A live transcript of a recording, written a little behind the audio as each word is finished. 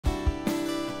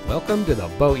Welcome to the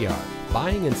Boatyard,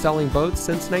 buying and selling boats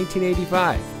since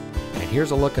 1985. And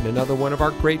here's a look at another one of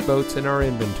our great boats in our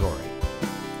inventory.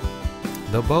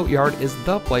 The Boatyard is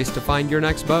the place to find your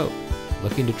next boat.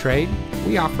 Looking to trade?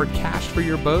 We offer cash for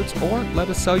your boats or let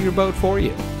us sell your boat for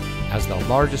you. As the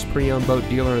largest pre-owned boat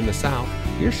dealer in the South,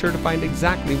 you're sure to find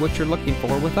exactly what you're looking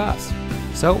for with us.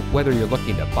 So whether you're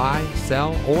looking to buy,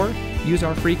 sell, or use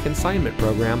our free consignment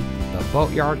program, the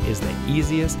Boatyard is the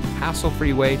easiest,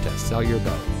 hassle-free way to sell your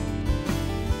boat.